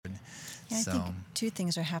Yeah, I think two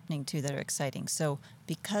things are happening too that are exciting. So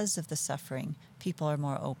because of the suffering, people are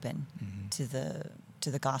more open to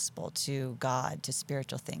the gospel, to God, to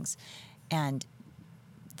spiritual things. And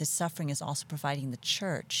the suffering is also providing the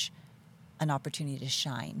church an opportunity to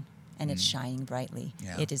shine, and it's shining brightly.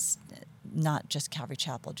 Yeah. It is not just Calvary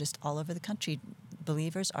Chapel, just all over the country.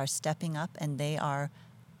 Believers are stepping up, and they are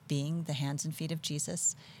being the hands and feet of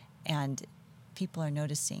Jesus, and people are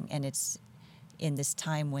noticing. And it's in this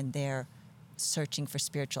time when they're searching for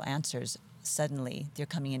spiritual answers, suddenly they're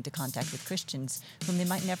coming into contact with Christians whom they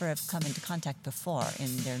might never have come into contact before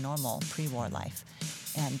in their normal pre-war life.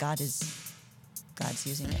 And God's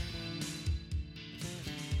using it.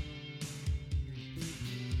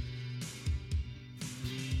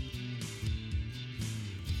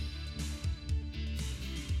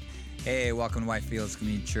 Hey, welcome to Whitefields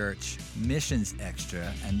Community Church Missions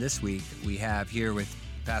Extra. And this week we have here with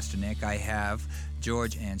Pastor Nick, I have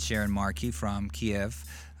George and Sharon Markey from Kiev,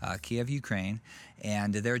 Ukraine.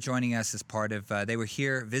 And they're joining us as part of, they were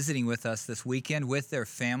here visiting with us this weekend with their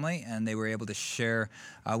family, and they were able to share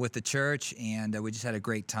with the church, and we just had a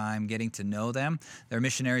great time getting to know them. They're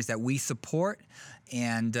missionaries that we support,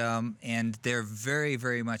 and they're very,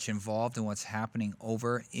 very much involved in what's happening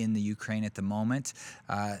over in the Ukraine at the moment.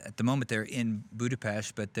 At the moment, they're in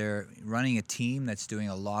Budapest, but they're running a team that's doing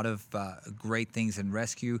a lot of great things in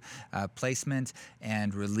rescue, placement,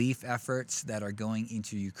 and relief efforts that are going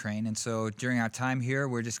into Ukraine. And so during our time here,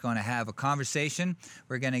 we're just going to have a conversation.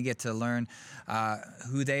 We're going to get to learn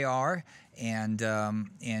who they are and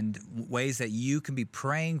ways that you can be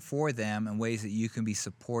praying for them and ways that you can be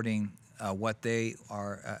supporting what they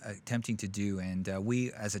are attempting to do. And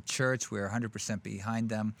we, as a church, we're 100% behind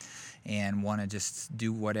them and want to just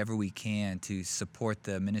do whatever we can to support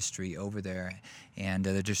the ministry over there. And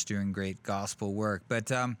they're just doing great gospel work.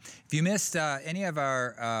 But if you missed any of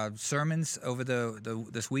our sermons over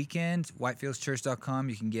this weekend, whitefieldschurch.com,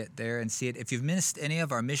 you can get there and see it. If you've missed any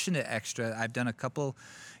of our Mission to Extra, I've done a couple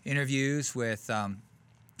interviews with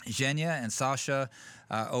Zhenya and Sasha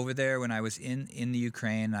over there when I was in the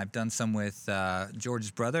Ukraine. I've done some with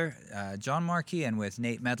George's brother, John Markey, and with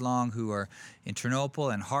Nate Medlong, who are in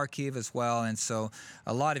Ternopil and Kharkiv as well. And so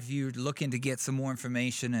a lot of you looking to get some more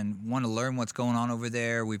information and want to learn what's going on over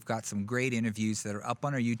there. We've got some great interviews that are up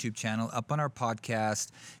on our YouTube channel, up on our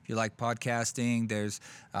podcast. If you like podcasting, there's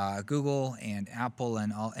Google and Apple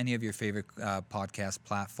and any of your favorite podcast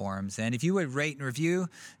platforms. And if you would rate and review,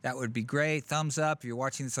 that would be great. Thumbs up if you're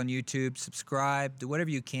watching this on YouTube, subscribe, do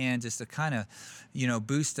whatever you can just to kind of,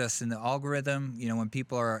 boost us in the algorithm. When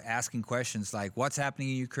people are asking questions like what's happening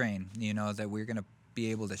in Ukraine, that we're going to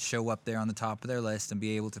be able to show up there on the top of their list and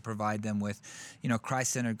be able to provide them with,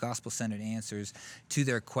 Christ-centered, gospel-centered answers to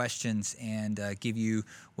their questions and give you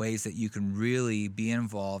ways that you can really be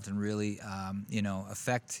involved and really,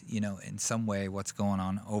 affect, in some way what's going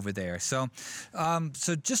on over there. So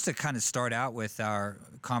just to kind of start out with our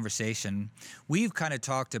conversation, we've kind of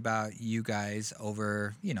talked about you guys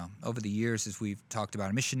over the years as we've talked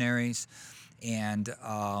about missionaries and,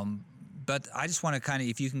 but I just want to kind of,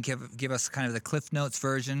 if you can give us kind of the Cliff Notes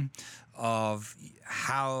version of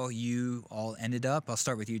how you all ended up. I'll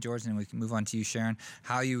start with you, George, and then we can move on to you, Sharon.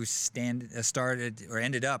 How you started or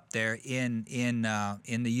ended up there in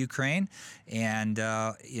the Ukraine, and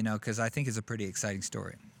because I think it's a pretty exciting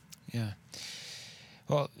story. Yeah.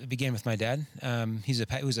 Well, it began with my dad. He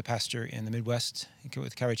was a pastor in the Midwest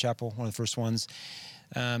with Calvary Chapel, one of the first ones,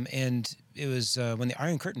 and it was when the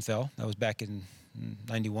Iron Curtain fell. That was back in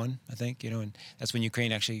 91, I think, and that's when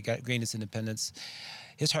Ukraine actually gained its independence.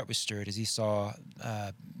 His heart was stirred as he saw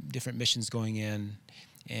different missions going in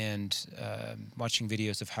and watching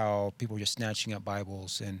videos of how people were just snatching up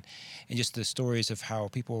Bibles and just the stories of how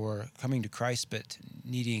people were coming to Christ but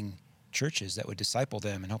needing churches that would disciple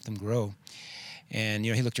them and help them grow. And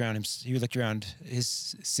he looked around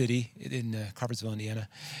his city in Crawfordsville, Indiana,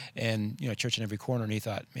 and a church in every corner, and he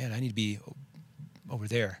thought, man, I need to be over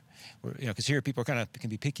there. Because here people can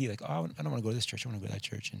be picky, like, oh, I don't want to go to this church, I want to go to that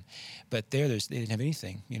church. But they didn't have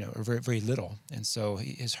anything, or very, very little. And so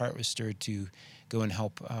his heart was stirred to go and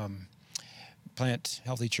help plant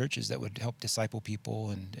healthy churches that would help disciple people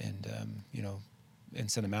and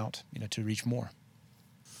send them out, to reach more.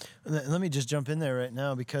 Let me just jump in there right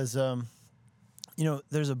now because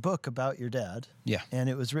there's a book about your dad. Yeah. And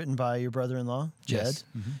it was written by your brother-in-law, Jed, yes.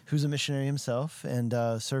 Mm-hmm. who's a missionary himself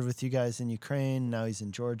and served with you guys in Ukraine. Now he's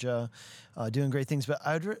in Georgia, doing great things. But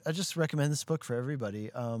I just recommend this book for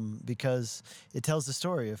everybody because it tells the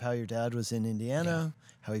story of how your dad was in Indiana,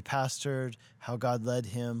 how he pastored, how God led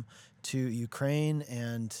him to Ukraine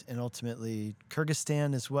and ultimately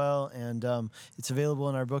Kyrgyzstan as well. And it's available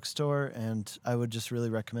in our bookstore, and I would just really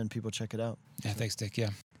recommend people check it out. Yeah, thanks, Dick. Yeah.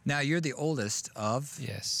 Now, you're the oldest of?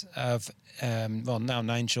 Yes. Of, now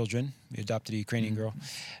 9 children. We adopted a Ukrainian girl.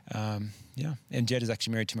 Yeah. And Jed is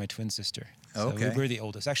actually married to my twin sister. So Okay. we're the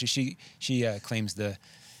oldest. Actually, she claims the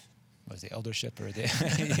eldership or the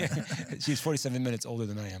she's 47 minutes older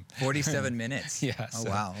than I am. 47 minutes? Yeah. Oh, so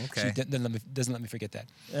wow. Okay. She doesn't let me forget that.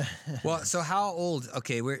 Well, so how old?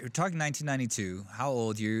 Okay, we're talking 1992. How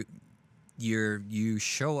old you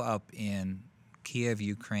show up in Kiev,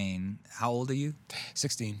 Ukraine? How old are you?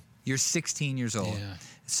 16. You're 16 years old. Yeah.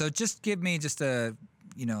 So just give me just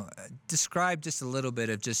describe just a little bit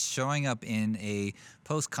of just showing up in a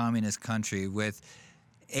post-communist country with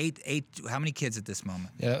eight. How many kids at this moment?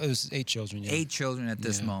 Yeah, it was 8 children. Yeah. 8 children at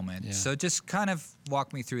this moment. Yeah. So just kind of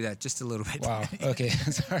walk me through that just a little bit. Wow. Okay.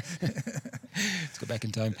 Sorry. Let's go back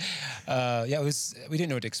in time. It was. We didn't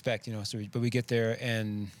know what to expect, but we get there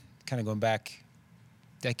and kind of going back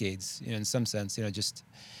decades, in some sense, just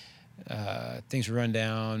things were run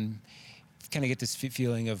down. Kind of get this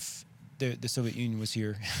feeling of the Soviet Union was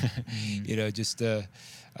here.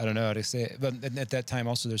 I don't know how to say it. But at that time,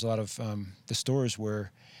 also, there's a lot of the stores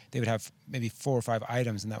where they would have maybe 4 or 5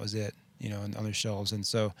 items, and that was it, on their shelves. And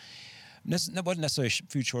so, that wasn't necessarily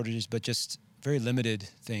food shortages, but just very limited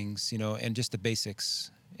things, and just the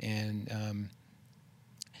basics. And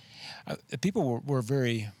people were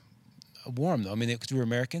very warm, though. I mean, because we were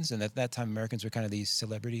Americans, and at that time, Americans were kind of these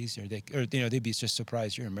celebrities, they'd be just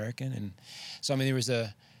surprised you're American. And so, I mean, there was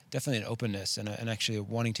definitely an openness and actually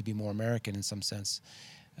wanting to be more American in some sense.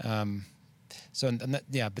 But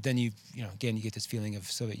then again, you get this feeling of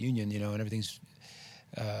Soviet Union, and everything's,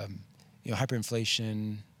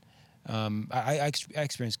 hyperinflation. I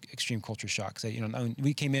experienced extreme culture shocks.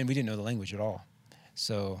 We came in, we didn't know the language at all,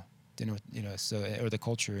 so didn't know, or the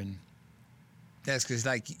culture. And that's because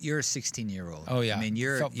you're a 16-year-old. Oh yeah. I mean,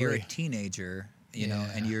 you're a teenager,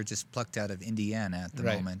 and you're just plucked out of Indiana at the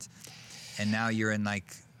moment, and now you're in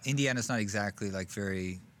Indiana's not exactly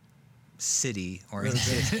very city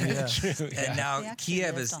oriented. Yeah. True, And now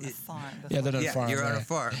Kiev is on a farm. Yeah, they're on a yeah, farm. you're on a right.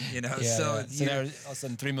 farm, Yeah, so so now all of a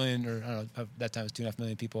sudden 3 million, or I don't know, at that time it was 2.5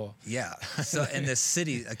 million people. yeah. So in the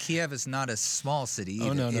city, Kiev is not a small city either.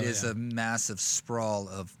 Oh, no, it is yeah. a massive sprawl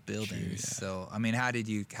of buildings. True, yeah. So I mean, how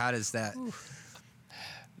does that?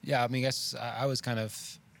 Yeah, I mean, I guess I was kind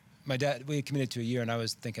of. My dad, we had committed to a year, and I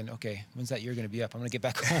was thinking, okay, when's that year going to be up? I'm going to get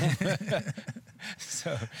back home.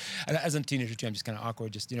 So, as a teenager too, I'm just kind of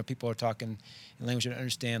awkward. Just people are talking in language I don't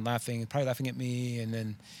understand, probably laughing at me, and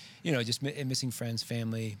then, just missing friends,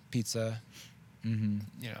 family, pizza,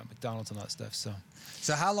 McDonald's and all that stuff.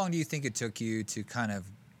 So how long do you think it took you to kind of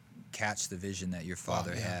catch the vision that your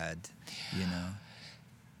father had?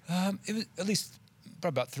 It was at least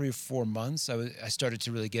probably about 3 or 4 months. I started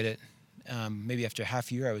to really get it. Maybe after a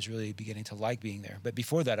half year, I was really beginning to like being there. But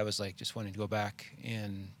before that, I was just wanting to go back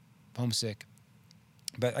and homesick.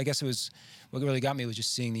 But I guess it was what really got me was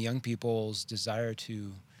just seeing the young people's desire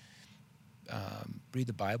to read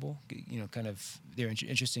the Bible. Kind of their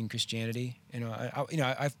interest in Christianity.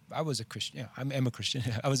 I was a Christian. I'm a Christian.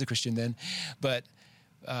 I was a Christian then, but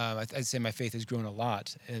I'd say my faith has grown a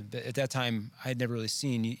lot. But at that time, I had never really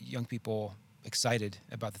seen young people excited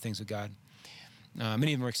about the things of God.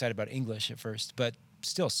 Many of them were excited about English at first, but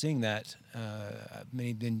still seeing that many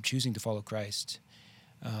have been choosing to follow Christ,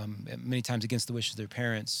 many times against the wishes of their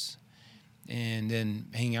parents, and then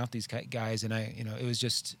hanging out with these guys. And it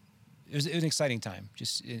was an exciting time,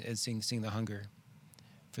 just seeing the hunger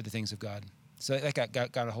for the things of God. So that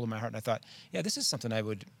got a hold of my heart, and I thought, yeah, this is something I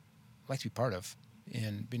would like to be part of.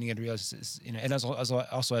 And beginning to realize, and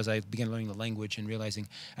also as I began learning the language and realizing,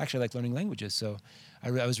 actually, I like learning languages. So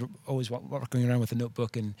I was always walking around with a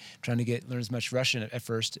notebook and trying to learn as much Russian at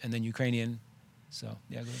first, and then Ukrainian. So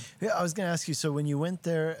yeah, go ahead. Yeah, I was going to ask you. So when you went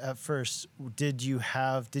there at first, did your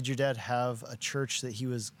dad have a church that he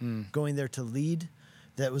was going there to lead,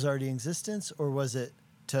 that was already in existence, or was it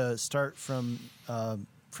to start from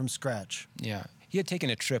scratch? Yeah, he had taken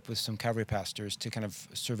a trip with some cavalry pastors to kind of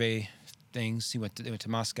survey things. They went to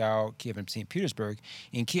Moscow, Kiev, and St. Petersburg.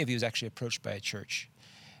 In Kiev, he was actually approached by a church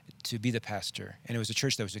to be the pastor, and it was a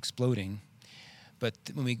church that was exploding. But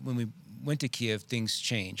when we went to Kiev, things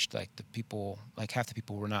changed. Half the people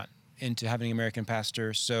were not into having an American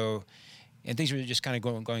pastor. So, and things were just kind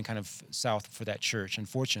of going kind of south for that church.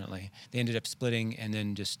 Unfortunately, they ended up splitting and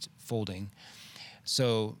then just folding.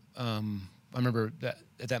 So I remember that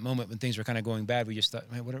at that moment when things were kind of going bad, we just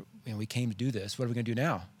thought, man, we came to do this. What are we going to do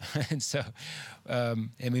now? And so,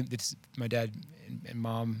 my dad and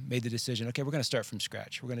mom made the decision, okay, we're going to start from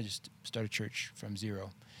scratch. We're going to just start a church from zero.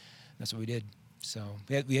 And that's what we did. So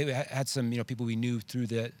we had some, people we knew through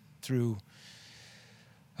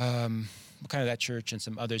kind of that church and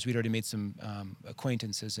some others. We'd already made some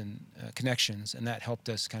acquaintances and connections, and that helped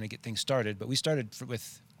us kind of get things started. But we started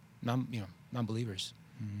with non-believers.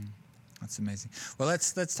 Mm-hmm. That's amazing. Well,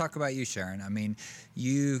 let's talk about you, Sharon. I mean,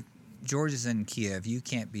 George is in Kiev. You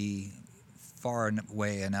can't be far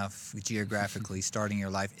away enough geographically starting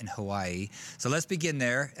your life in Hawaii. So let's begin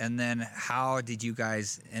there. And then how did you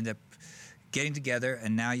guys end up getting together?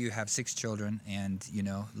 And now you have 6 children and,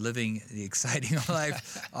 living the exciting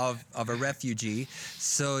life of a refugee.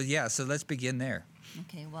 So let's begin there.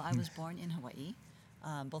 Okay, well, I was born in Hawaii.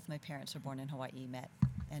 Both my parents were born in Hawaii, met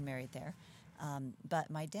and married there.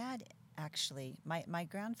 But my dad actually, my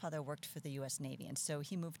grandfather worked for the U.S. Navy, and so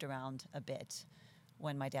he moved around a bit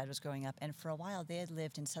when my dad was growing up. And for a while, they had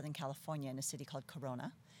lived in Southern California in a city called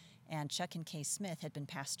Corona. And Chuck and Kay Smith had been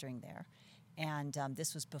pastoring there. And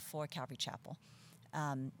this was before Calvary Chapel.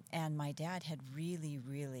 And my dad had really,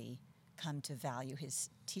 really come to value his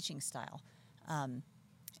teaching style.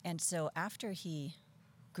 And so after he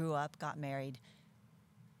grew up, got married,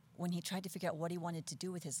 when he tried to figure out what he wanted to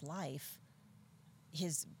do with his life,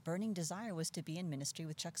 his burning desire was to be in ministry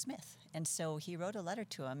with Chuck Smith. And so he wrote a letter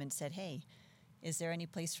to him and said, hey, is there any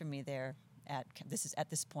place for me there at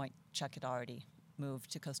this point, Chuck had already moved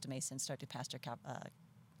to Costa Mesa and started to pastor Calvary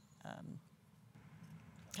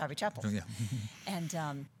Chapel. Oh, yeah. And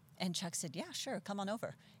Chuck said, yeah, sure, come on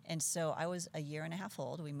over. And so I was a year and a half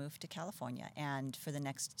old. We moved to California. And for the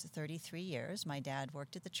next 33 years, my dad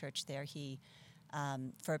worked at the church there.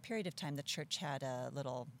 For a period of time, the church had a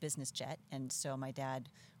little business jet. And so my dad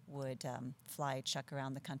would fly Chuck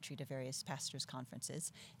around the country to various pastors'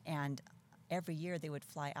 conferences. And every year they would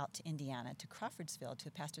fly out to Indiana, to Crawfordsville, to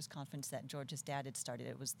a pastor's conference that George's dad had started.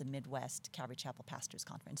 It was the Midwest Calvary Chapel Pastors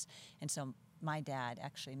Conference. And so my dad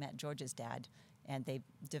actually met George's dad, and they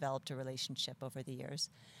developed a relationship over the years.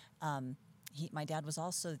 My dad was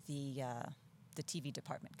also the TV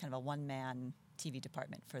department, kind of a one-man TV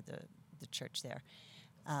department for the church there.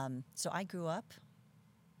 So I grew up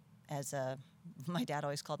my dad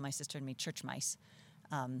always called my sister and me church mice.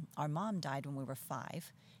 Our mom died when we were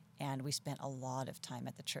 5, and we spent a lot of time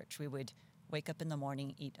at the church. We would wake up in the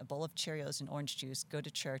morning, eat a bowl of Cheerios and orange juice, go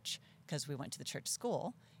to church because we went to the church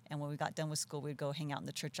school. And when we got done with school, we'd go hang out in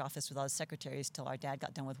the church office with all the secretaries till our dad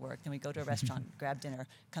got done with work. Then we'd go to a restaurant, grab dinner,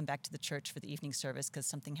 come back to the church for the evening service because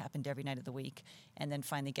something happened every night of the week, and then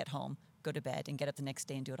finally get home, go to bed, and get up the next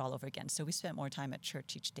day and do it all over again. So we spent more time at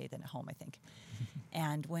church each day than at home, I think.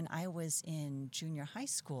 And when I was in junior high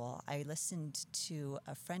school, I listened to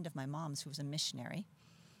a friend of my mom's who was a missionary,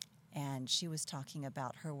 and she was talking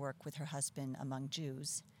about her work with her husband among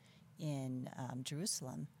Jews in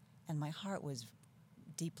Jerusalem, and my heart was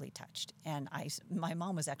deeply touched. And my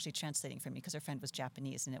mom was actually translating for me because her friend was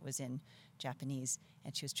Japanese, and it was in Japanese,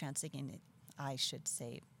 and she was translating it. I should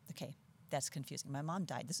say, okay, that's confusing. My mom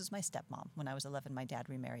died. This was my stepmom. When I was 11, my dad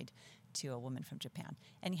remarried to a woman from Japan.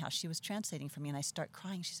 Anyhow, she was translating for me, and I start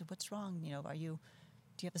crying. She said, what's wrong? Do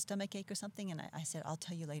you have a stomach ache or something? And I said, I'll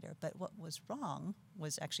tell you later. But what was wrong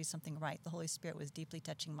was actually something right. The Holy Spirit was deeply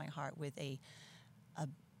touching my heart with a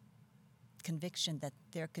conviction that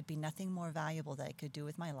there could be nothing more valuable that I could do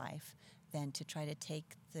with my life than to try to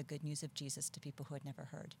take the good news of Jesus to people who had never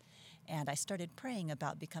heard. And I started praying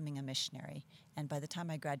about becoming a missionary. And by the time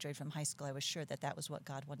I graduated from high school, I was sure that was what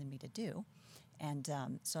God wanted me to do. And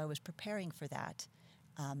so I was preparing for that.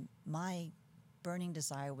 My burning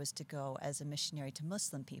desire was to go as a missionary to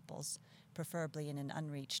Muslim peoples, preferably in an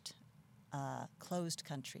unreached, closed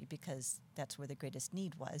country, because that's where the greatest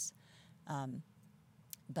need was.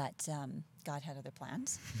 But God had other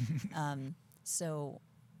plans. So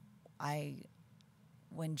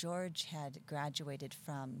when George had graduated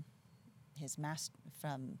from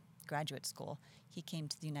from graduate school, he came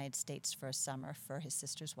to the United States for a summer for his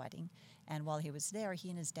sister's wedding. And while he was there, he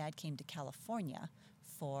and his dad came to California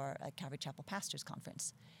for a Calvary Chapel Pastors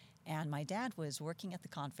Conference. And my dad was working at the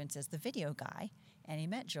conference as the video guy, and he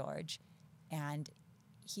met George, and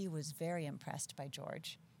he was very impressed by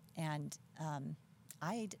George. And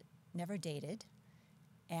I'd never dated,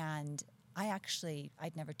 and I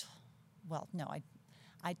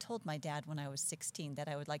told my dad when I was 16 that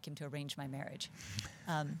I would like him to arrange my marriage.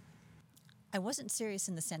 I wasn't serious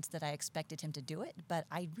in the sense that I expected him to do it, but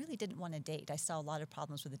I really didn't want to date. I saw a lot of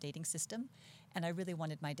problems with the dating system, and I really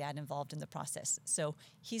wanted my dad involved in the process. So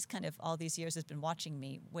he's kind of, all these years, has been watching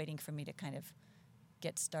me, waiting for me to kind of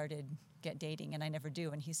get started, get dating, and I never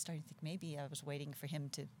do. And he started to think maybe I was waiting for him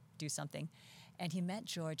to do something. And he met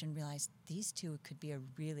George and realized these two could be a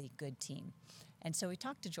really good team. And so he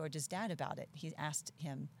talked to George's dad about it. He asked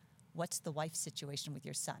him, what's the wife situation with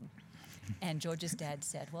your son? And George's dad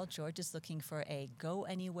said, well, George is looking for a go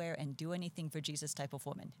anywhere and do anything for Jesus type of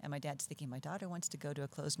woman. And my dad's thinking, my daughter wants to go to a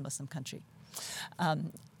closed Muslim country.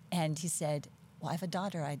 And he said, well, I have a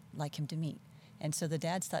daughter I'd like him to meet. And so the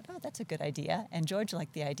dads thought, oh, that's a good idea. And George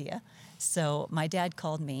liked the idea. So my dad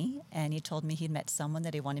called me, and he told me he'd met someone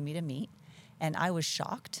that he wanted me to meet. And I was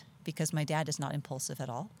shocked because my dad is not impulsive at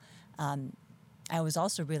all. I was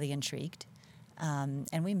also really intrigued.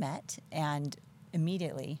 And we met, and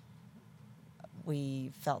immediately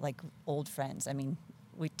we felt like old friends. I mean,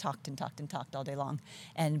 we talked and talked and talked all day long.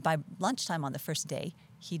 And by lunchtime on the first day,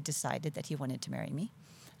 he decided that he wanted to marry me.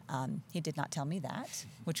 He did not tell me that,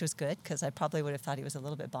 which was good, because I probably would have thought he was a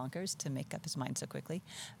little bit bonkers to make up his mind so quickly.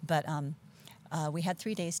 But we had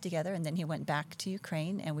 3 days together, and then he went back to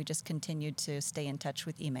Ukraine, and we just continued to stay in touch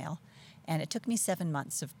with email. And it took me 7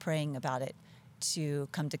 months of praying about it to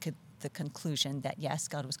come to the conclusion that, yes,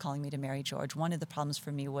 God was calling me to marry George. One of the problems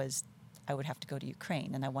for me was I would have to go to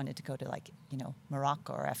Ukraine, and I wanted to go to, like,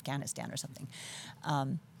 Morocco or Afghanistan or something.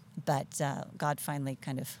 But God finally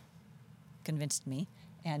kind of convinced me,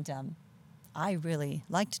 and I really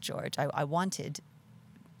liked George. I wanted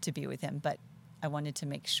to be with him, but I wanted to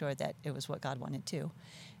make sure that it was what God wanted too.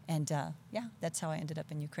 And that's how I ended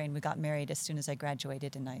up in Ukraine. We got married as soon as I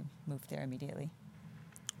graduated, and I moved there immediately.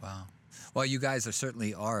 Wow. Well, you guys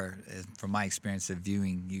certainly are, from my experience of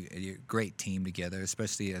viewing you, you're a great team together,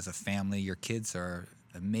 especially as a family. Your kids are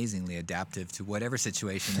amazingly adaptive to whatever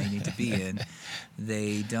situation they need to be in.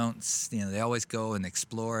 They don't, they always go and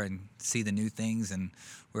explore and see the new things, and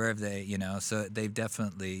wherever they, so they've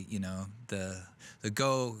definitely, the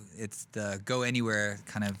go anywhere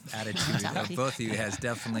kind of attitude of both of you has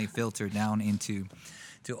definitely filtered down into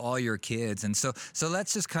all your kids. And so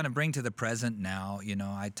let's just kind of bring to the present now.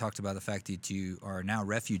 I talked about the fact that you are now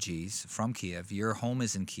refugees from Kiev. Your home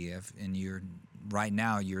is in Kiev, and right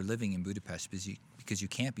now you're living in Budapest because you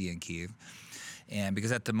can't be in Kiev. And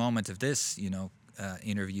because at the moment of this,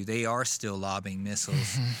 interview, they are still lobbing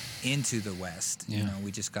missiles into the West. Yeah.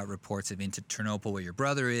 We just got reports of into Chernobyl, where your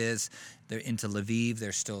brother is. They're into Lviv.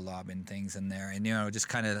 They're still lobbing things in there, and just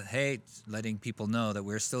kind of letting people know that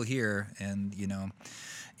we're still here, and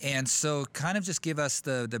so kind of just give us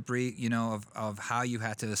the brief, of how you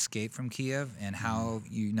had to escape from Kiev and how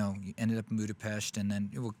you ended up in Budapest, and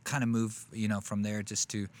then we'll kind of move from there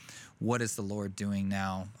just to what is the Lord doing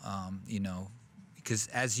now, Because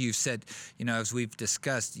as you've said, as we've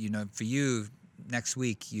discussed, for you next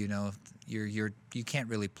week, you can't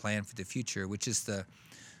really plan for the future, which is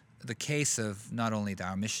the case of not only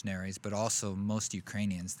our missionaries but also most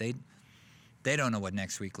Ukrainians. They don't know what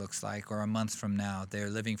next week looks like, or a month from now.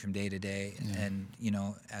 They're living from day to day, and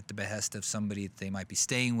at the behest of somebody they might be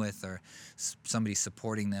staying with, or somebody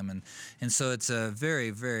supporting them, and so it's a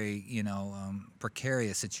very, very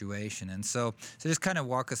precarious situation. And so just kind of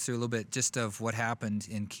walk us through a little bit just of what happened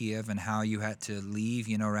in Kiev and how you had to leave,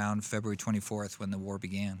 around February 24th when the war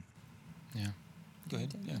began. Yeah. Go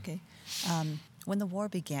ahead. Yeah. Okay. When the war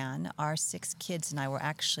began, our 6 kids and I were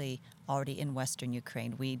actually already in Western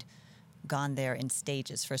Ukraine. We'd gone there in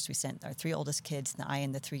stages. First, we sent our 3 oldest kids, and I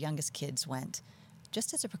and the 3 youngest kids went.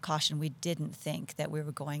 Just as a precaution, we didn't think that we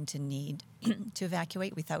were going to need to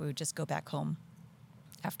evacuate. We thought we would just go back home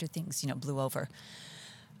after things, blew over.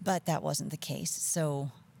 But that wasn't the case.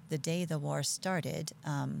 So the day the war started,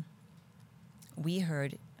 we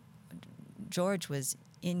heard George was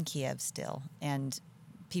in Kiev still, and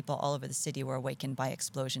people all over the city were awakened by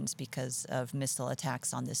explosions because of missile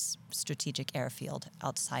attacks on this strategic airfield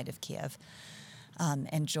outside of Kiev.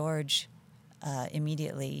 And George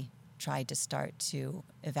immediately tried to start to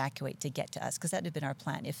evacuate to get to us, because that had been our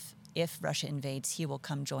plan. If Russia invades, he will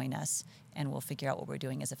come join us, and we'll figure out what we're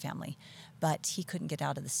doing as a family. But he couldn't get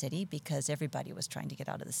out of the city because everybody was trying to get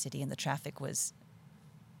out of the city, and the traffic was...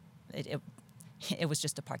 It was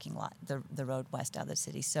just a parking lot, the road west out of the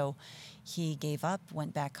city. So he gave up,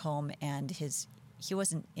 went back home, and he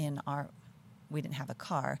wasn't we didn't have a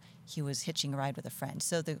car. He was hitching a ride with a friend.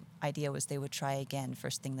 So the idea was they would try again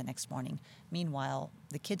first thing the next morning. Meanwhile,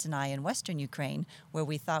 the kids and I in Western Ukraine, where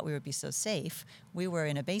we thought we would be so safe, we were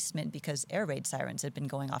in a basement because air raid sirens had been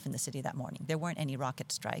going off in the city that morning. There weren't any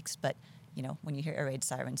rocket strikes, but when you hear air raid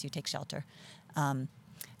sirens, you take shelter.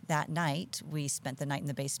 that night, we spent the night in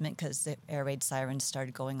the basement because the air raid sirens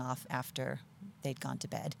started going off after they'd gone to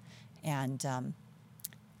bed. And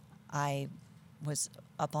I was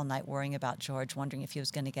up all night worrying about George, wondering if he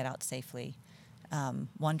was going to get out safely,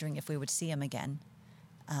 wondering if we would see him again.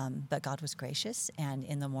 But God was gracious, and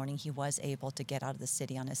in the morning he was able to get out of the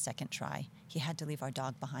city on his second try. He had to leave our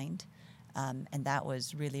dog behind, and that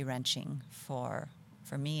was really wrenching for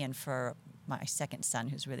me and for my second son,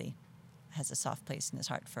 who's really has a soft place in his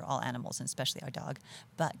heart for all animals, and especially our dog.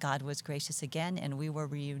 But God was gracious again, and we were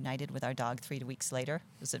reunited with our dog 3 weeks later.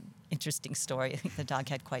 It was an interesting story. I think the dog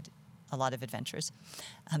had quite a lot of adventures,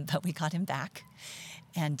 but we got him back.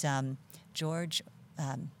 And George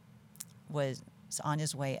was on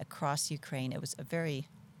his way across Ukraine. It was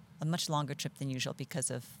a much longer trip than usual because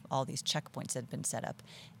of all these checkpoints that had been set up.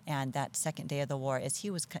 And that second day of the war, as he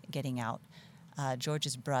was getting out,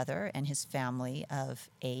 George's brother and his family of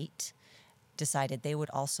 8 decided they would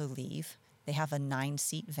also leave. They have a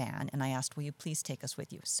 9-seat van, and I asked, will you please take us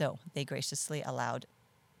with you? So they graciously allowed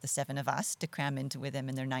the 7 of us to cram with them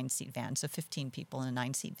in their 9-seat van, so 15 people in a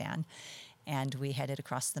 9-seat van. And we headed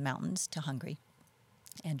across the mountains to Hungary.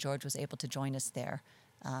 And George was able to join us there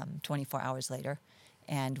 24 hours later.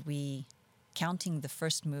 And we, counting the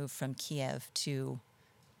first move from Kiev to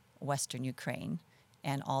Western Ukraine,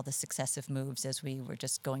 and all the successive moves as we were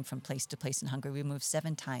just going from place to place in Hungary. We moved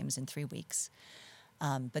 7 times in 3 weeks.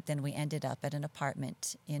 But then we ended up at an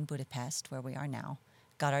apartment in Budapest, where we are now,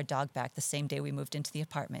 got our dog back the same day we moved into the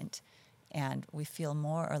apartment, and we feel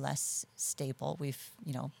more or less stable. We've,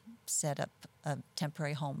 set up a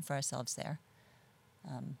temporary home for ourselves there.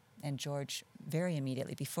 And George, very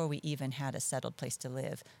immediately, before we even had a settled place to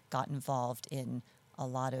live, got involved in a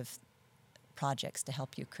lot of projects to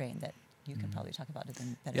help Ukraine that you can probably talk about it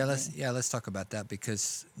better. Let's talk about that,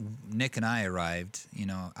 because Nick and I arrived.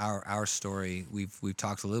 Our story. We've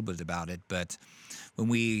talked a little bit about it, but when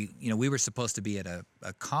we were supposed to be at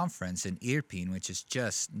a conference in Irpin, which is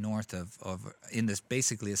just north of in this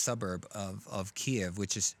basically a suburb of Kiev,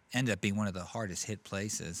 which is ended up being one of the hardest hit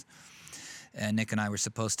places. And Nick and I were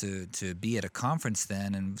supposed to be at a conference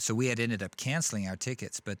then, and so we had ended up canceling our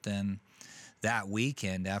tickets, but then that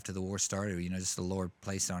weekend after the war started, just the Lord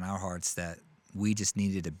placed on our hearts that we just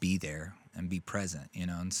needed to be there and be present,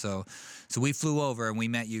 and so we flew over and we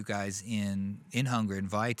met you guys in Hungary, in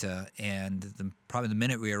Vita, and probably the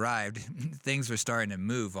minute we arrived, things were starting to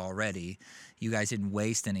move already. You guys didn't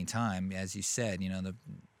waste any time, as you said,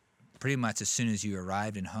 pretty much as soon as you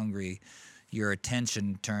arrived in Hungary, your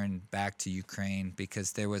attention turned back to Ukraine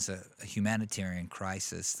because there was a humanitarian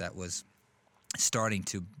crisis that was starting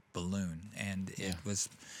to balloon, and it was,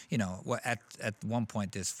 at one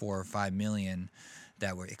point there's 4 or 5 million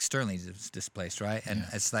that were externally displaced, right? And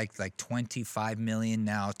it's like 25 million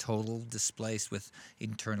now total displaced with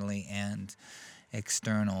internally and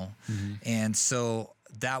external. Mm-hmm. And so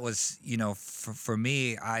that was, for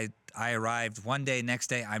me, I arrived one day, next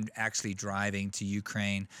day I'm actually driving to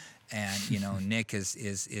Ukraine. And Nick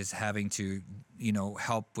is having to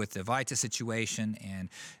help with the Vita situation and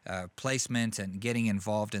placement and getting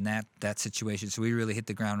involved in that situation. So we really hit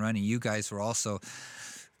the ground running. You guys were also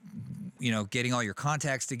getting all your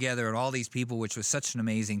contacts together and all these people, which was such an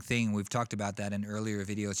amazing thing. We've talked about that in earlier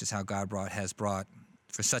videos, just how God has brought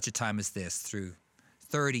for such a time as this through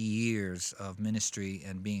 30 years of ministry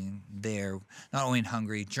and being there, not only in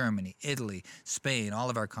Hungary, Germany, Italy, Spain, all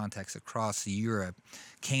of our contacts across Europe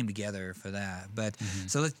came together for that. But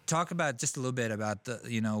so let's talk about just a little bit about the,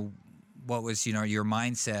 what was, your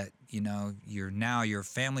mindset, your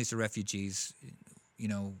family's are refugees,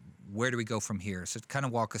 where do we go from here? So kind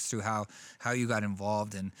of walk us through how you got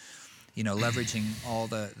involved and, leveraging all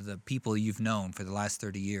the people you've known for the last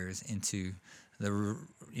 30 years into the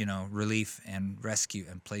relief and rescue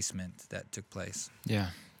and placement that took place. Yeah.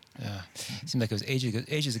 It seemed like it was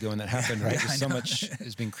ages ago when that happened, right? So much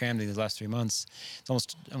has been crammed in these last 3 months. It's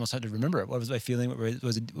almost hard to remember it. What was I feeling? What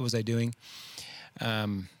was I doing? But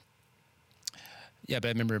I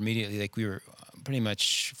remember immediately, like we were pretty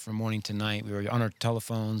much from morning to night, we were on our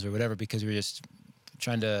telephones or whatever, because we were just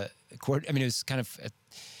trying to coordinate. I mean, it was kind of,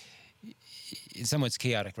 in some ways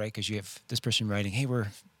chaotic, right? Because you have this person writing, hey, we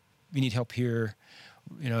need help here,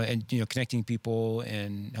 and connecting people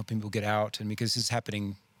and helping people get out, and because this is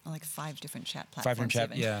happening. Like 5 different chat platforms.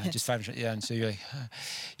 Just 5 different, and so you're like,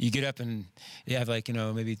 you get up and you have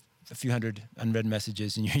maybe a few hundred unread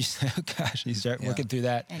messages, and you're just like, oh gosh, and you start working through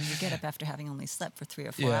that. And you get up after having only slept for 3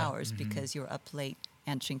 or 4 hours because you're up late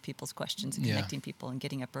answering people's questions and connecting people and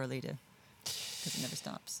getting up early because it never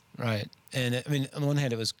stops. Right, and I mean, on the one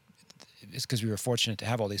hand, it it's because we were fortunate to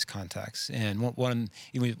have all these contacts. And one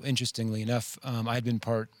even interestingly enough, I had been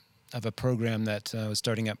part of a program that was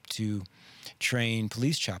starting up to train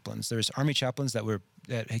police chaplains. There's Army chaplains that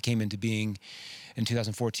came into being in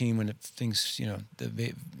 2014 when things,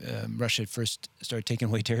 Russia first started taking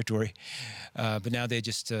away territory. But now they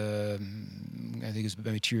just, I think it was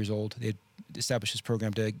maybe 2 years old. They had established this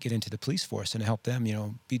program to get into the police force and to help them,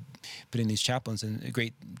 be putting these chaplains in. A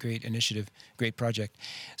great initiative, great project.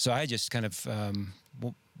 So I just kind of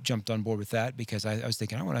jumped on board with that because I was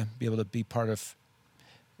thinking I want to be able to be part of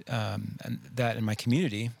that in my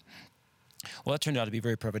community. Well, it turned out to be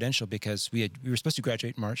very providential because we were supposed to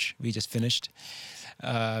graduate in March. We just finished.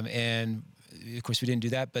 And of course we didn't do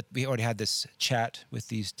that, but we already had this chat with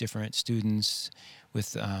these different students,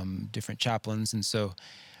 with different chaplains. And so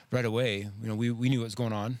right away, we knew what was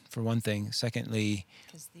going on, for one thing. Secondly,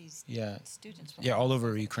 because these students were all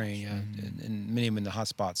over Ukraine, and many of them in the hot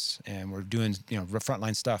spots, and we're doing,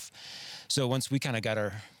 frontline stuff. So once we kind of got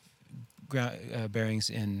our bearings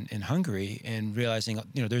in Hungary and realizing,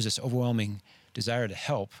 there's this overwhelming desire to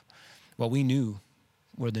help. Well, we knew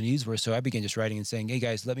where the needs were, so I began just writing and saying, hey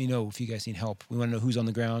guys, let me know if you guys need help. We want to know who's on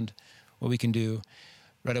the ground, what we can do.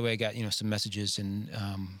 Right away I got, some messages and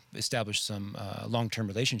established some long-term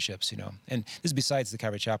relationships, And this is besides the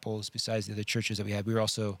Calvary Chapels, besides the other churches that we had. We were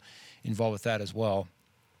also involved with that as well.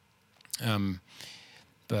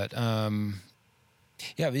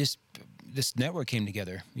 This network came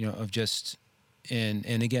together, of just, and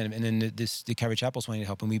then the Calvary Chapels wanting to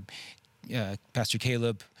help, and we, Pastor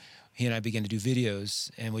Caleb, he and I began to do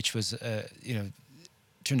videos, and which was,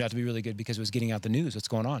 turned out to be really good because it was getting out the news, what's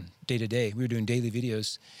going on day to day. We were doing daily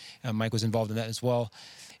videos. Mike was involved in that as well,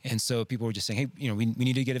 and so people were just saying, hey, we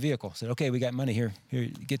need to get a vehicle. I said, okay, we got money here,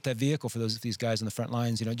 get that vehicle for these guys on the front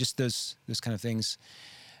lines, just those kind of things,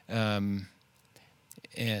 I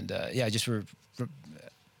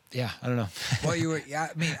don't know. Well, you were. Yeah,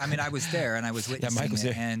 I mean, I was there and I was witnessing Mike was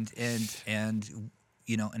it, there. and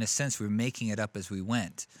in a sense, we were making it up as we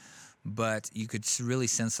went, but you could really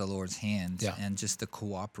sense the Lord's hand and just the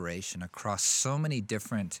cooperation across so many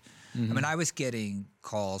different. Mm-hmm. I mean, I was getting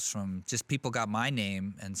calls from just people got my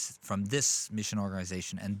name and from this mission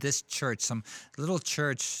organization and this church, some little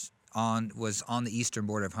church was on the eastern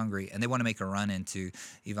border of Hungary, and they want to make a run into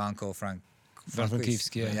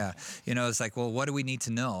Frankivsk, yeah. It's like, well, what do we need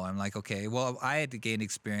to know? I'm like, okay, well, I had to gain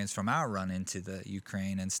experience from our run into the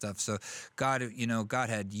Ukraine and stuff. So God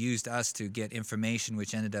had used us to get information,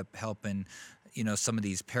 which ended up helping, some of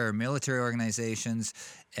these paramilitary organizations.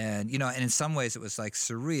 And, and in some ways it was like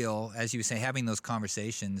surreal, as you say, having those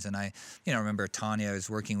conversations. And I, remember Tanya was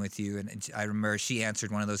working with you, and I remember she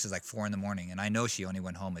answered one of those at like 4 a.m. And I know she only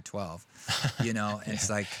went home at 12, and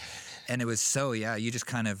it's like, and it was so, you just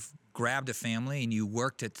kind of grabbed a family and you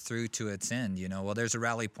worked it through to its end. Well, there's a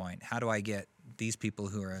rally point. How do I get these people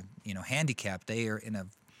who are, handicapped? They are in a,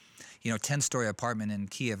 10-story apartment in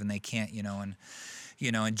Kiev, and they can't, and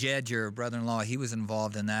Jed, your brother-in-law, he was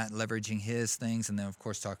involved in that, leveraging his things, and then of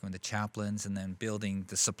course talking with the chaplains, and then building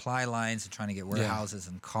the supply lines and trying to get warehouses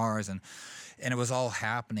and cars, and it was all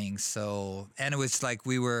happening. So, and it was like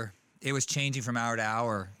it was changing from hour to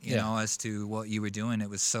hour, you know, as to what you were doing. It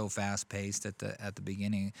was so fast paced at the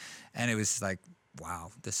beginning, and it was like, wow,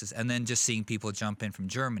 and then just seeing people jump in from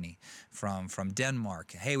Germany, from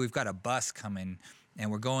Denmark. Hey, we've got a bus coming, and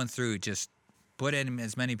we're going through. Just put in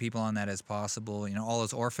as many people on that as possible. All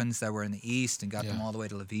those orphans that were in the east and got them all the way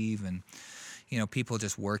to Lviv, and people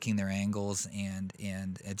just working their angles, and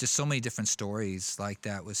just so many different stories like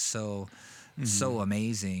that was so. So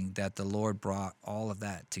amazing that the Lord brought all of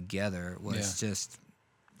that together. Was just,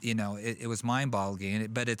 it was mind-boggling.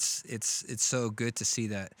 But it's so good to see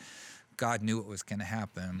that God knew what was going to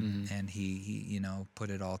happen, and He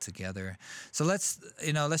put it all together. So let's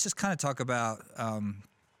just kind of talk about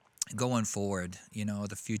going forward.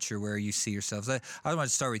 The future, where you see yourselves. I want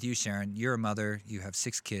to start with you, Sharon. You're a mother. You have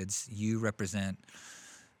 6 kids. You represent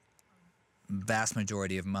vast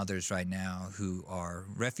majority of mothers right now who are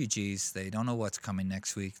refugees. They don't know what's coming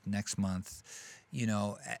next week, next month.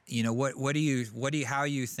 How are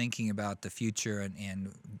you thinking about the future,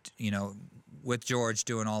 and with George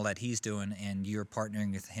doing all that he's doing, and you're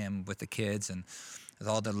partnering with him with the kids and with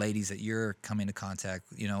all the ladies that you're coming to contact,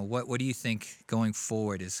 what do you think going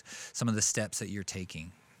forward is some of the steps that you're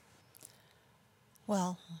taking?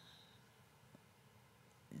 Well,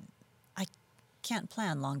 I can't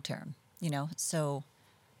plan long term. So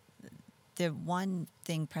the one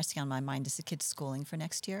thing pressing on my mind is the kids' schooling for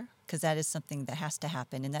next year, because that is something that has to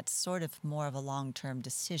happen, and that's sort of more of a long-term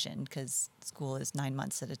decision because school is 9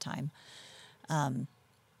 months at a time.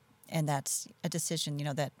 And that's a decision,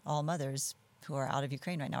 that all mothers who are out of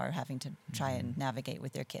Ukraine right now are having to try and navigate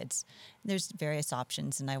with their kids. There's various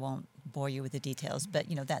options, and I won't bore you with the details, but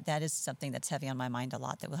that is something that's heavy on my mind a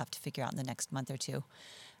lot that we'll have to figure out in the next month or two.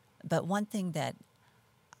 But one thing that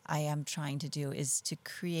I am trying to do is to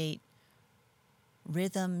create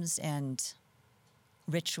rhythms and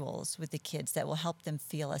rituals with the kids that will help them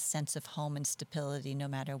feel a sense of home and stability no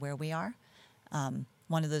matter where we are.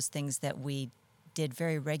 One of those things that we did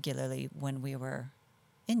very regularly when we were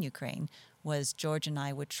in Ukraine was George and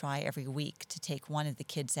I would try every week to take one of the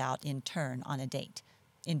kids out in turn on a date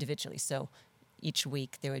individually. So each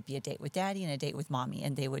week there would be a date with Daddy and a date with Mommy,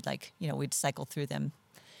 and they would we'd cycle through them.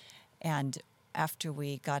 And after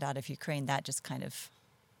we got out of Ukraine, that just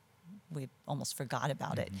we almost forgot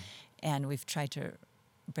about it. And we've tried to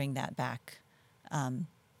bring that back.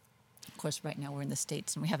 Of course, right now we're in the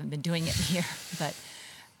States and we haven't been doing it here, but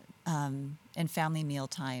and family meal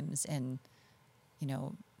times, and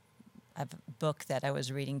I have a book that I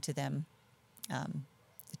was reading to them.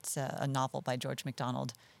 It's a novel by George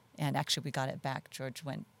MacDonald, and actually we got it back. George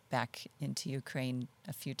went back into Ukraine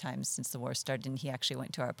a few times since the war started, and he actually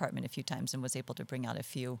went to our apartment a few times and was able to bring out a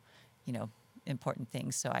few, important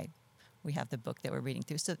things. So we have the book that we're reading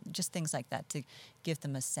through. So just things like that to give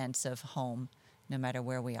them a sense of home no matter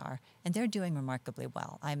where we are. And they're doing remarkably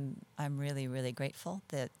well. I'm really, really grateful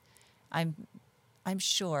that I'm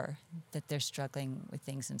sure that they're struggling with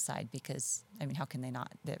things inside, because how can they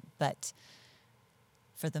not? But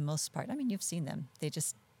for the most part, you've seen them. They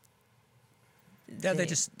just they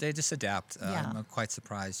just adapt. Yeah. I'm quite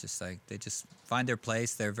surprised. Just like they just find their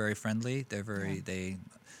place. They're very friendly. They're very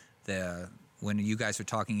when you guys were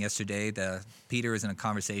talking yesterday, Peter was in a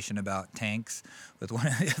conversation about tanks with one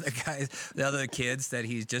of the other guys, the other kids that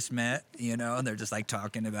he's just met, and they're just like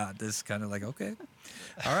talking about this, kind of like, okay,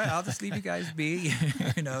 all right, I'll just leave you guys be.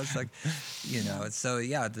 It's like, so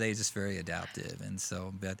yeah, they're just very adaptive. And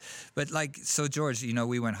so, but like, so George,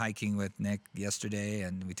 we went hiking with Nick yesterday,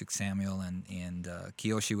 and we took Samuel and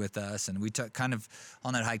Kiyoshi with us, and we kind of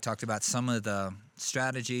on that hike talked about some of the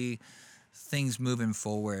strategy, things moving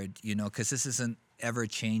forward, because this is an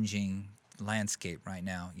ever-changing landscape right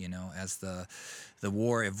now, as the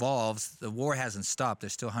war evolves. The war hasn't stopped.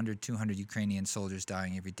 There's still 100, 200 Ukrainian soldiers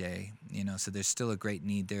dying every day, so there's still a great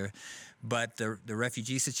need there. But the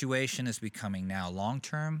refugee situation is becoming now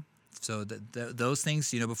long-term. So those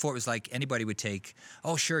things, before it was like anybody would take,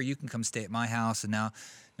 oh, sure, you can come stay at my house. And now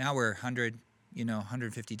we're 100,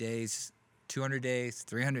 150 days, 200 days,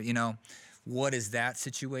 300, what is that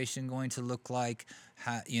situation going to look like?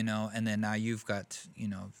 How, and then now you've got,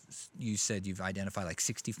 you said you've identified like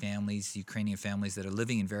 60 families, Ukrainian families that are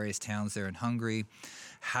living in various towns there in Hungary.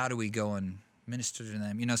 How do we go and minister to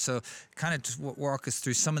them? So kind of just walk us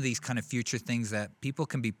through some of these kind of future things that people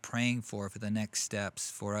can be praying for the next steps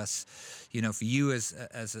for us, for you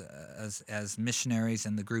as missionaries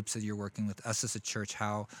and the groups that you're working with, us as a church,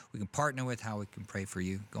 how we can partner with, how we can pray for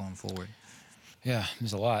you going forward. Yeah,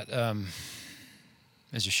 there's a lot.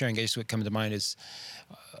 As you're sharing, I guess what comes to mind is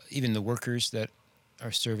even the workers that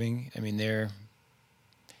are serving. A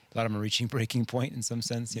lot of them are reaching breaking point in some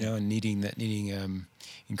sense, and needing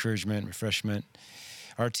encouragement, refreshment.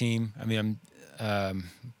 Our team, I'm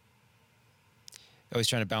always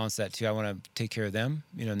trying to balance that too. I want to take care of them,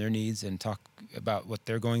 and their needs, and talk about what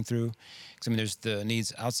they're going through. Because there's the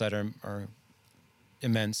needs outside are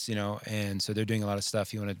immense, and so they're doing a lot of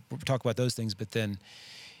stuff. You want to talk about those things, but then,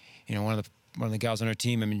 one of the gals on our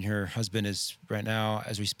team, her husband is right now,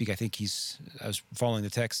 as we speak, I was following the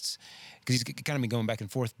texts, because he's kind of been going back and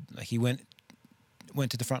forth. Like he went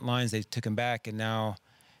to the front lines, they took him back, and now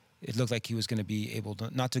it looked like he was going to be able to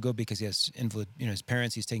not to go because he has invalid, his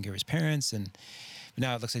parents, he's taking care of his parents, but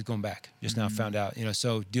now it looks like he's going back. Just now found out,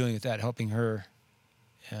 so dealing with that, helping her.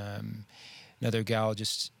 Another gal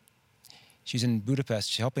she's in Budapest,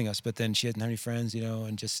 she's helping us, but then she doesn't have any friends,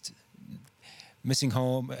 and just missing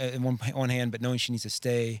home in one hand, but knowing she needs to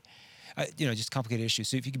stay, just complicated issues.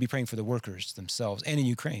 So if you could be praying for the workers themselves, and in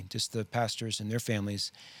Ukraine, just the pastors and their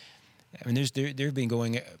families. They've been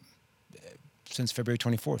going since February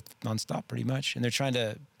 24th, nonstop pretty much. And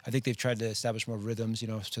I think they've tried to establish more rhythms,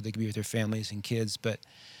 so they can be with their families and kids. But,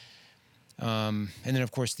 and then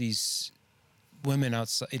of course these women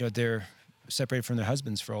outside, they're separated from their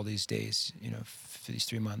husbands for all these days, for these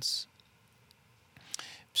 3 months.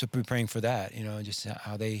 So be praying for that, just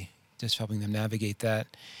how just helping them navigate that.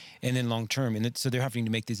 And then long term, so they're having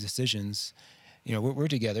to make these decisions. We're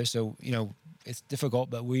together, so, it's difficult,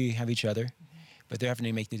 but we have each other. But they're having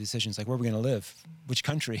to make the decisions, like where we're going to live, which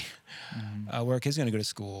country, where our kids are going to go to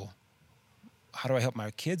school, how do I help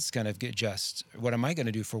my kids kind of get adjust? What am I going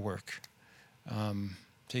to do for work?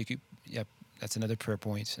 So you could, yep, that's another prayer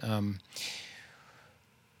point.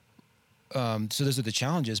 So those are the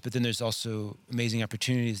challenges, but then there's also amazing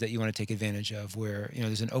opportunities that you want to take advantage of where,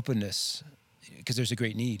 there's an openness because there's a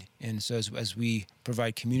great need. And so as we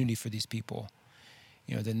provide community for these people,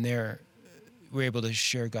 then we're able to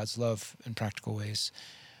share God's love in practical ways.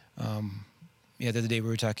 The other day we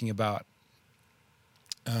were talking about,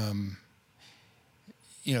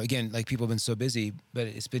 again, like people have been so busy, but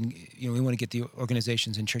it's been, we want to get the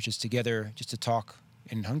organizations and churches together just to talk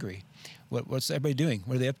in Hungary. What's everybody doing?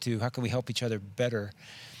 What are they up to? How can we help each other better?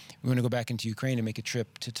 We want to go back into Ukraine and make a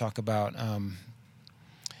trip to talk about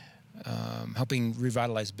helping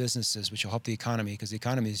revitalize businesses, which will help the economy, because the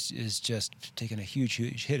economy is just taking a huge,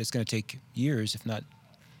 huge hit. It's going to take years, if not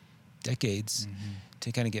decades,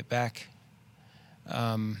 to kind of get back. So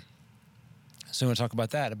I want to talk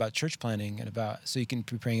about that, about church planning, and so you can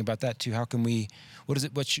be praying about that too. How can we? What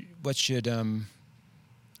should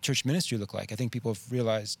church ministry look like? I think people have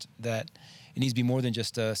realized that it needs to be more than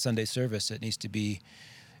just a Sunday service. It needs to be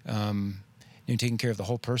taking care of the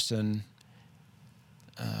whole person.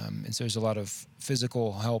 And so there's a lot of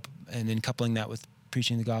physical help, and then coupling that with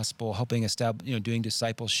preaching the gospel, helping establish, doing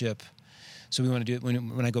discipleship. So we want to do it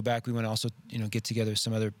when I go back. We want to also, get together with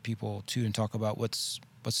some other people too and talk about what's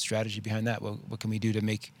the strategy behind that. What can we do to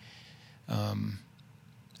make? I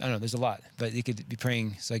don't know. There's a lot, but you could be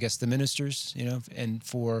praying. So I guess the ministers, and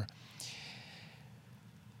for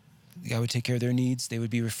God would take care of their needs. They would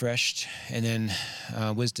be refreshed, and then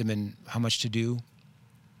wisdom and how much to do.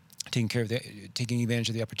 Taking advantage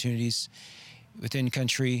of the opportunities within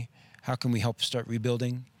country. How can we help start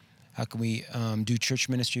rebuilding? How can we do church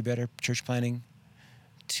ministry better, church planning,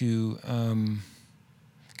 because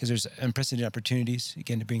there's unprecedented opportunities,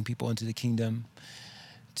 again, to bring people into the kingdom,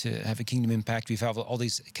 to have a kingdom impact. We've had all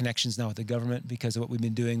these connections now with the government because of what we've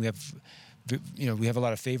been doing. We have a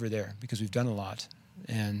lot of favor there because we've done a lot.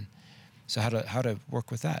 And so how to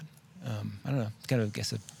work with that? I don't know. Kind of, I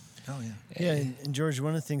guess, Yeah, and George,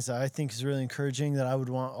 one of the things that I think is really encouraging that I would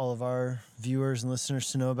want all of our viewers and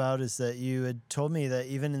listeners to know about is that you had told me that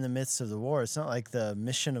even in the midst of the war, it's not like the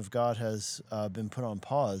mission of God has been put on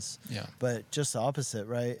pause, but just the opposite,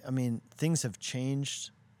 right? I mean, things have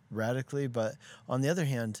changed radically, but on the other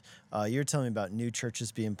hand, you're telling me about new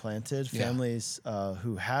churches being planted, families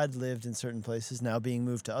who had lived in certain places now being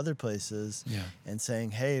moved to other places, and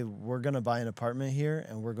saying, hey, we're going to buy an apartment here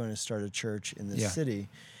and we're going to start a church in this city.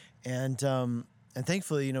 And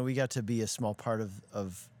thankfully, we got to be a small part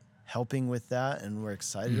of helping with that, and we're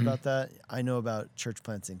excited about that. I know about church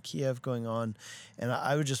plants in Kiev going on, and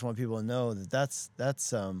I would just want people to know that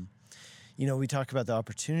that's we talk about the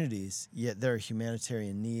opportunities, yet there are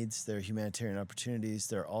humanitarian needs, there are humanitarian opportunities,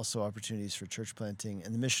 there are also opportunities for church planting,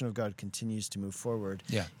 and the mission of God continues to move forward,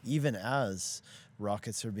 even as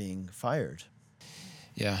rockets are being fired.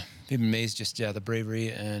 Yeah, people amazed just the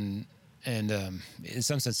bravery and in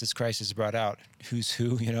some sense, this crisis brought out who's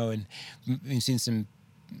who, and we've seen some,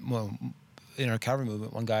 in our Calvary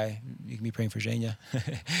movement, one guy, you can be praying for Zhenya.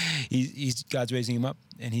 God's raising him up,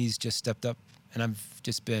 and he's just stepped up, and I've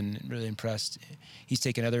just been really impressed. He's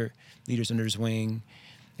taken other leaders under his wing,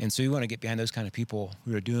 and so we want to get behind those kind of people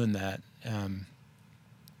who are doing that. I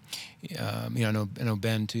know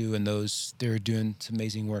Ben too, and they're doing some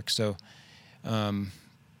amazing work. So,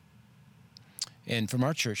 and from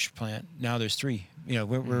our church plant, now there's 3. We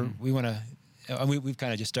want to. We've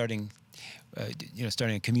kind of just starting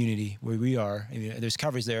a community where we are. I mean, there's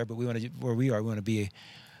Calvary's there, but we want to be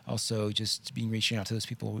also just reaching out to those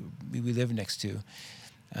people we live next to.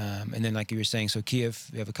 And then, like you were saying, so Kiev,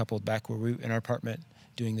 we have a couple back where we in our apartment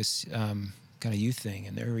doing this kind of youth thing,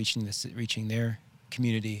 and they're reaching their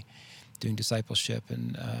community, doing discipleship,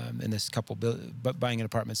 and this couple buying an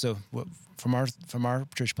apartment. So from our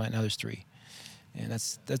church plant, now there's 3. And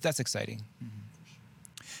that's exciting.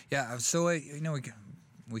 Yeah. So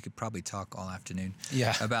we could probably talk all afternoon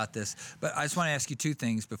about this, but I just want to ask you 2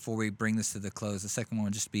 things before we bring this to the close. The second one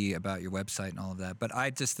would just be about your website and all of that. But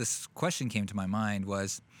this question came to my mind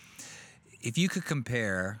was, if you could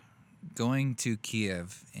compare going to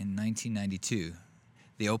Kiev in 1992,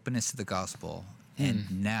 the openness to the gospel,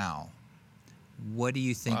 and now, what do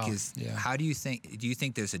you think how do you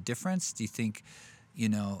think there's a difference? Do you think,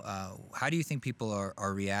 how do you think people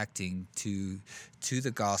are reacting to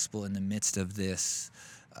the gospel in the midst of this,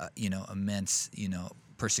 immense,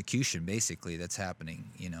 persecution basically that's happening,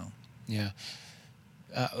 Yeah.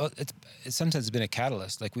 Well, it's sometimes been a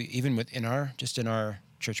catalyst. Like in our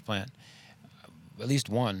church plant, at least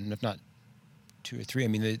one, if not 2 or 3. I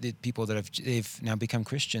mean, the people that they've now become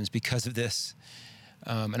Christians because of this.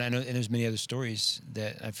 And I know, and there's many other stories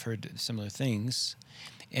that I've heard similar things.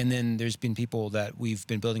 And then there's been people that we've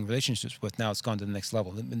been building relationships with. Now it's gone to the next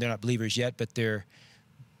level. They're not believers yet, but they're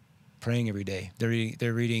praying every day.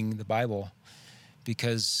 They're reading the Bible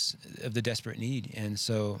because of the desperate need. And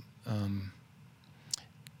so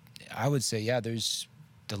I would say, yeah, there's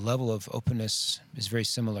the level of openness is very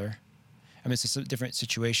similar. I mean, it's a different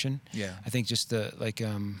situation. Yeah. I think just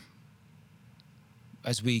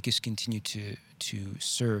as we just continue to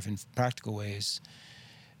serve in practical ways,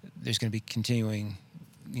 there's going to be continuing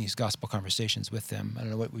these gospel conversations with them. I don't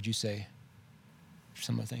know, what would you say?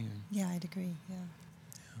 Similar thing? Yeah, I'd agree. Yeah.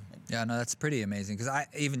 Yeah, no, that's pretty amazing. Because I,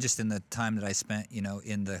 even just in the time that I spent,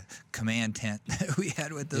 in the command tent that we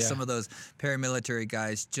had with some of those paramilitary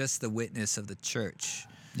guys, just the witness of the church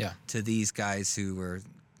to these guys who were,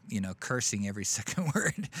 cursing every second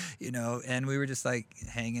word, and we were just like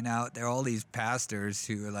hanging out. There are all these pastors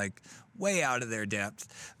who are like way out of their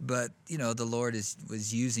depth, but the Lord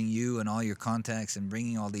was using you and all your contacts and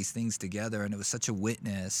bringing all these things together, and it was such a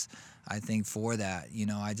witness, I think, for that.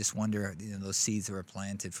 I just wonder, those seeds that were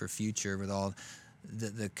planted for future with all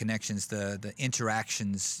the connections, the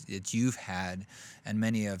interactions that you've had, and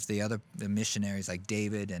many of the missionaries like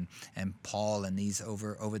David and Paul, and these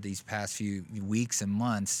over these past few weeks and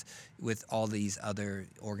months with all these other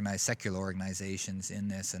secular organizations in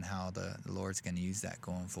this, and how the Lord's going to use that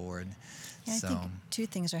going forward. Yeah, I think two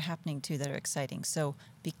things are happening too that are exciting. So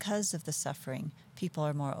because of the suffering, people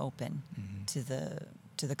are more open to the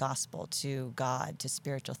gospel, to God, to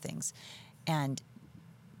spiritual things, and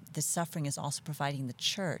the suffering is also providing the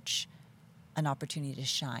church an opportunity to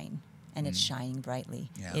shine, and it's shining brightly.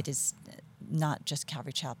 Yeah. It is not just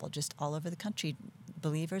Calvary Chapel, just all over the country.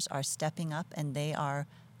 Believers are stepping up, and they are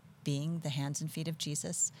being the hands and feet of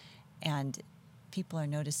Jesus, and people are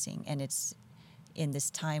noticing. And it's in this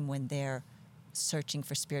time when they're searching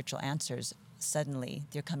for spiritual answers, suddenly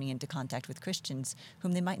they're coming into contact with Christians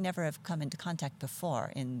whom they might never have come into contact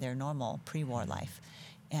before in their normal pre-war life.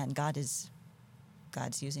 And God's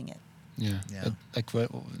using it. Yeah. Like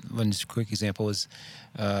one quick example is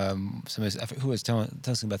somebody who was telling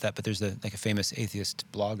us about that, but there's a famous atheist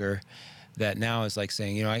blogger that now is like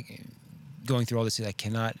saying, going through all this, I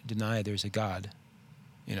cannot deny there's a God.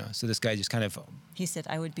 So this guy just kind of... He said,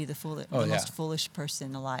 I would be the most foolish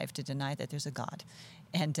person alive to deny that there's a God.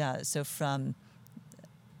 And so from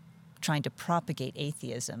trying to propagate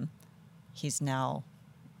atheism, he's now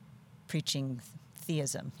preaching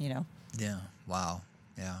theism, Yeah. Wow.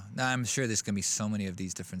 Yeah. Now, I'm sure there's going to be so many of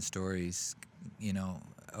these different stories,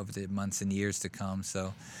 over the months and years to come.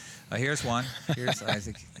 So here's one. Here's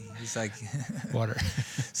Isaac. He's like... Water.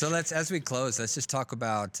 So as we close, let's just talk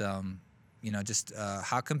about,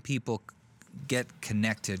 how can people get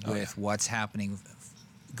connected with what's happening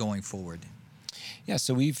going forward? Yeah,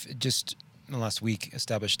 so we've just in the last week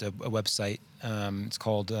established a website. It's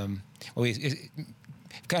called, we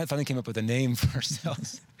kind of finally came up with a name for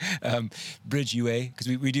ourselves, Bridge UA, because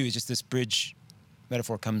we do, it's just this bridge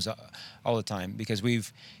metaphor comes all the time, because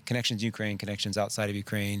we've connections in Ukraine, connections outside of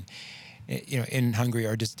Ukraine, in Hungary.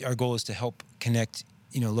 Our goal is to help connect,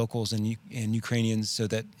 locals and Ukrainians, so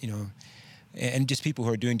that, and just people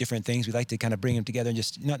who are doing different things. We like to kind of bring them together, and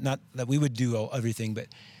just not that we would do everything, but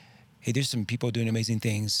hey, there's some people doing amazing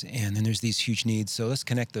things, and then there's these huge needs. So let's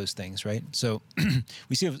connect those things, right? So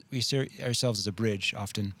we see ourselves as a bridge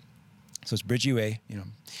often. So it's Bridge UA,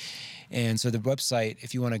 And so the website,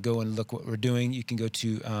 if you want to go and look what we're doing, you can go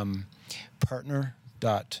to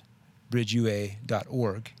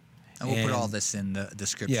partner.bridgeua.org. And we'll put all this in the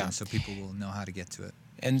description so people will know how to get to it.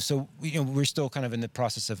 And so we're still kind of in the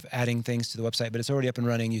process of adding things to the website, but it's already up and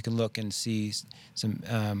running. You can look and see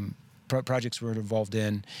some projects we're involved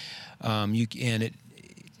in. And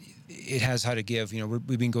it has how to give.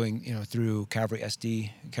 We've been going through Calvary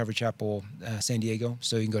Chapel San Diego.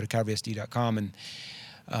 So you can go to calvarysd.com and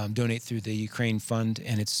donate through the Ukraine Fund,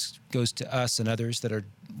 and it goes to us and others that are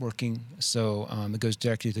working. So it goes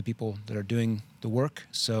directly to the people that are doing the work.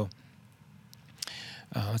 So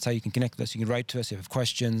that's how you can connect with us. You can write to us if you have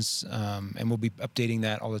questions, and we'll be updating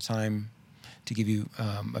that all the time to give you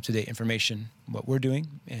up-to-date information, what we're doing,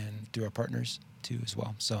 and through our partners too as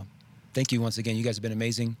well. So thank you once again. You guys have been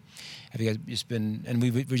amazing. Have you guys just been, and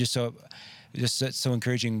we're just so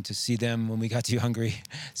encouraging to see them when we got to Hungary,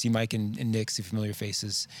 see Mike and Nick, see familiar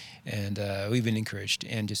faces, and we've been encouraged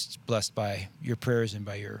and just blessed by your prayers and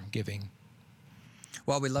by your giving.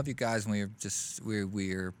 Well, we love you guys, and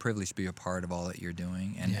we're privileged to be a part of all that you're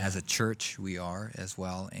doing, and as a church, we are as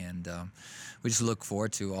well, and we just look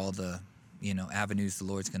forward to all the avenues the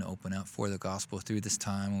Lord's going to open up for the gospel through this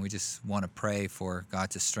time. And we just want to pray for God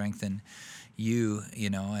to strengthen you,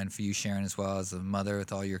 and for you, Sharon, as well as a mother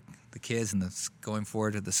with all the kids and going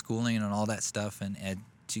forward to the schooling and all that stuff, and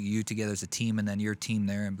to you together as a team, and then your team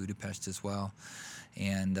there in Budapest as well.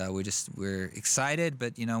 And we're excited,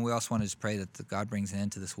 but we also want to just pray that God brings an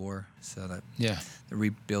end to this war, so that the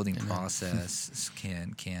rebuilding process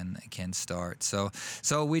can start. So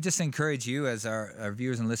we just encourage you, as our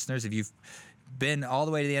viewers and listeners, if you've been all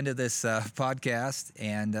the way to the end of this podcast,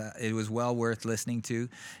 and it was well worth listening to,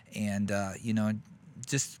 and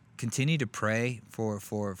just continue to pray for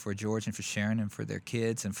George and for Sharon and for their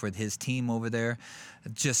kids and for his team over there.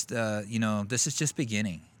 Just this is just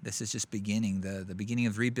beginning. This is just beginning, the beginning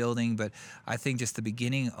of rebuilding, but I think just the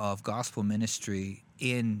beginning of gospel ministry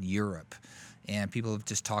in Europe. And people have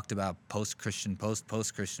just talked about post-Christian,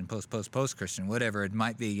 post-Christian, post-Christian, whatever it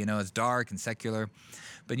might be. It's dark and secular.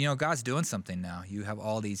 But, God's doing something now. You have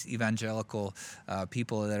all these evangelical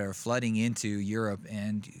people that are flooding into Europe.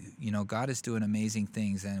 And, God is doing amazing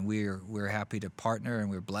things. And we're happy to partner, and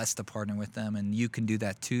we're blessed to partner with them. And you can do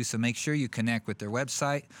that too. So make sure you connect with their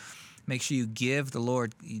website. Make sure you give. The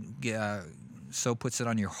Lord so puts it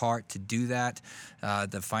on your heart to do that.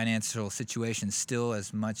 The financial situation is still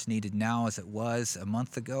as much needed now as it was a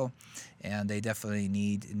month ago, and they definitely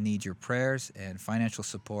need your prayers and financial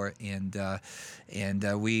support. And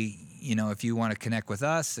we, if you want to connect with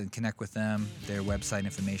us and connect with them, their website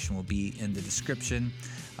information will be in the description.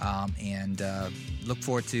 And look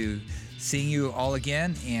forward to seeing you all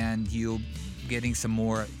again, and you'll getting some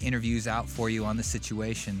more interviews out for you on the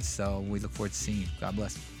situation. So we look forward to seeing you. God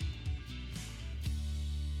bless.